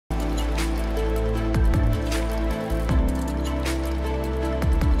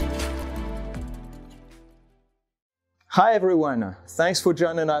Hi everyone, thanks for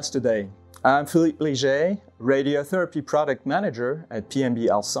joining us today. I'm Philippe Léger, Radiotherapy Product Manager at PMB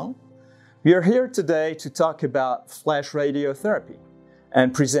Alsan. We are here today to talk about flash radiotherapy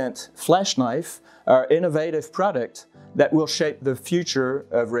and present Flash Knife, our innovative product that will shape the future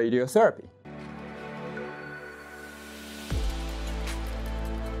of radiotherapy.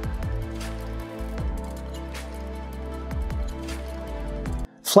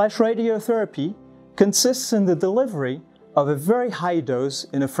 Flash radiotherapy consists in the delivery of a very high dose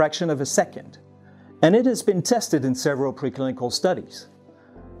in a fraction of a second, and it has been tested in several preclinical studies.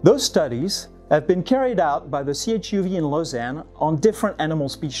 Those studies have been carried out by the CHUV in Lausanne on different animal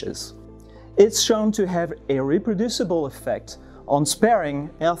species. It's shown to have a reproducible effect on sparing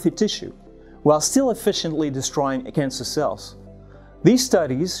healthy tissue, while still efficiently destroying cancer cells. These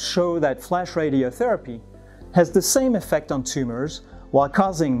studies show that flash radiotherapy has the same effect on tumors while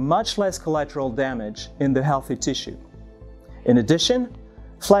causing much less collateral damage in the healthy tissue. In addition,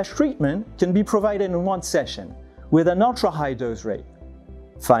 flash treatment can be provided in one session with an ultra-high dose rate.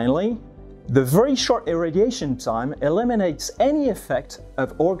 Finally, the very short irradiation time eliminates any effect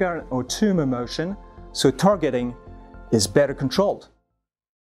of organ or tumor motion, so targeting is better controlled.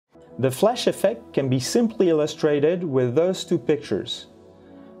 The flash effect can be simply illustrated with those two pictures.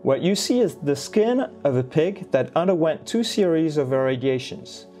 What you see is the skin of a pig that underwent two series of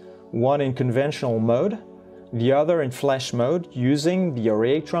irradiations, one in conventional mode, the other in flash mode using the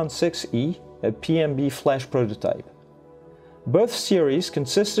Radiotron 6E, a PMB flash prototype. Both series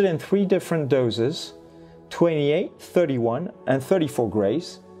consisted in three different doses, 28, 31 and 34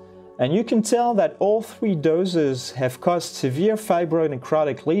 grays, and you can tell that all three doses have caused severe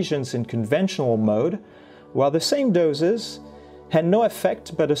fibronecrotic lesions in conventional mode, while the same doses had no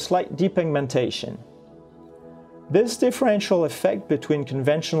effect but a slight depigmentation. This differential effect between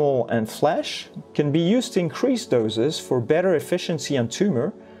conventional and flash can be used to increase doses for better efficiency on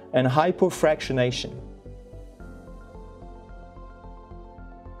tumor and hypofractionation.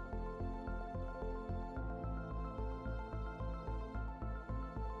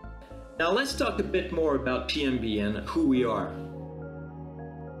 Now let's talk a bit more about PMB and who we are.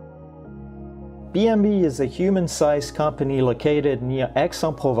 PMB is a human-sized company located near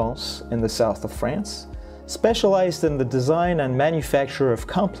Aix-en-Provence in the south of France, specialized in the design and manufacture of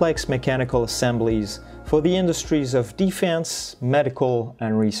complex mechanical assemblies for the industries of defense, medical,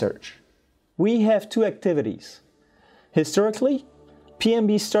 and research. We have two activities. Historically,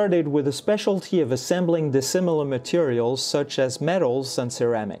 PMB started with a specialty of assembling dissimilar materials such as metals and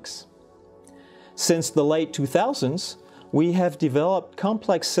ceramics. Since the late 2000s, we have developed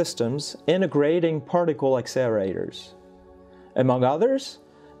complex systems integrating particle accelerators. Among others,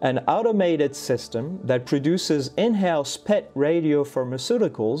 an automated system that produces in-house PET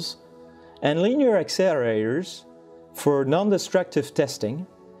radiopharmaceuticals and linear accelerators for non-destructive testing,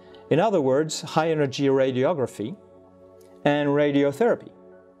 in other words, high-energy radiography, and radiotherapy.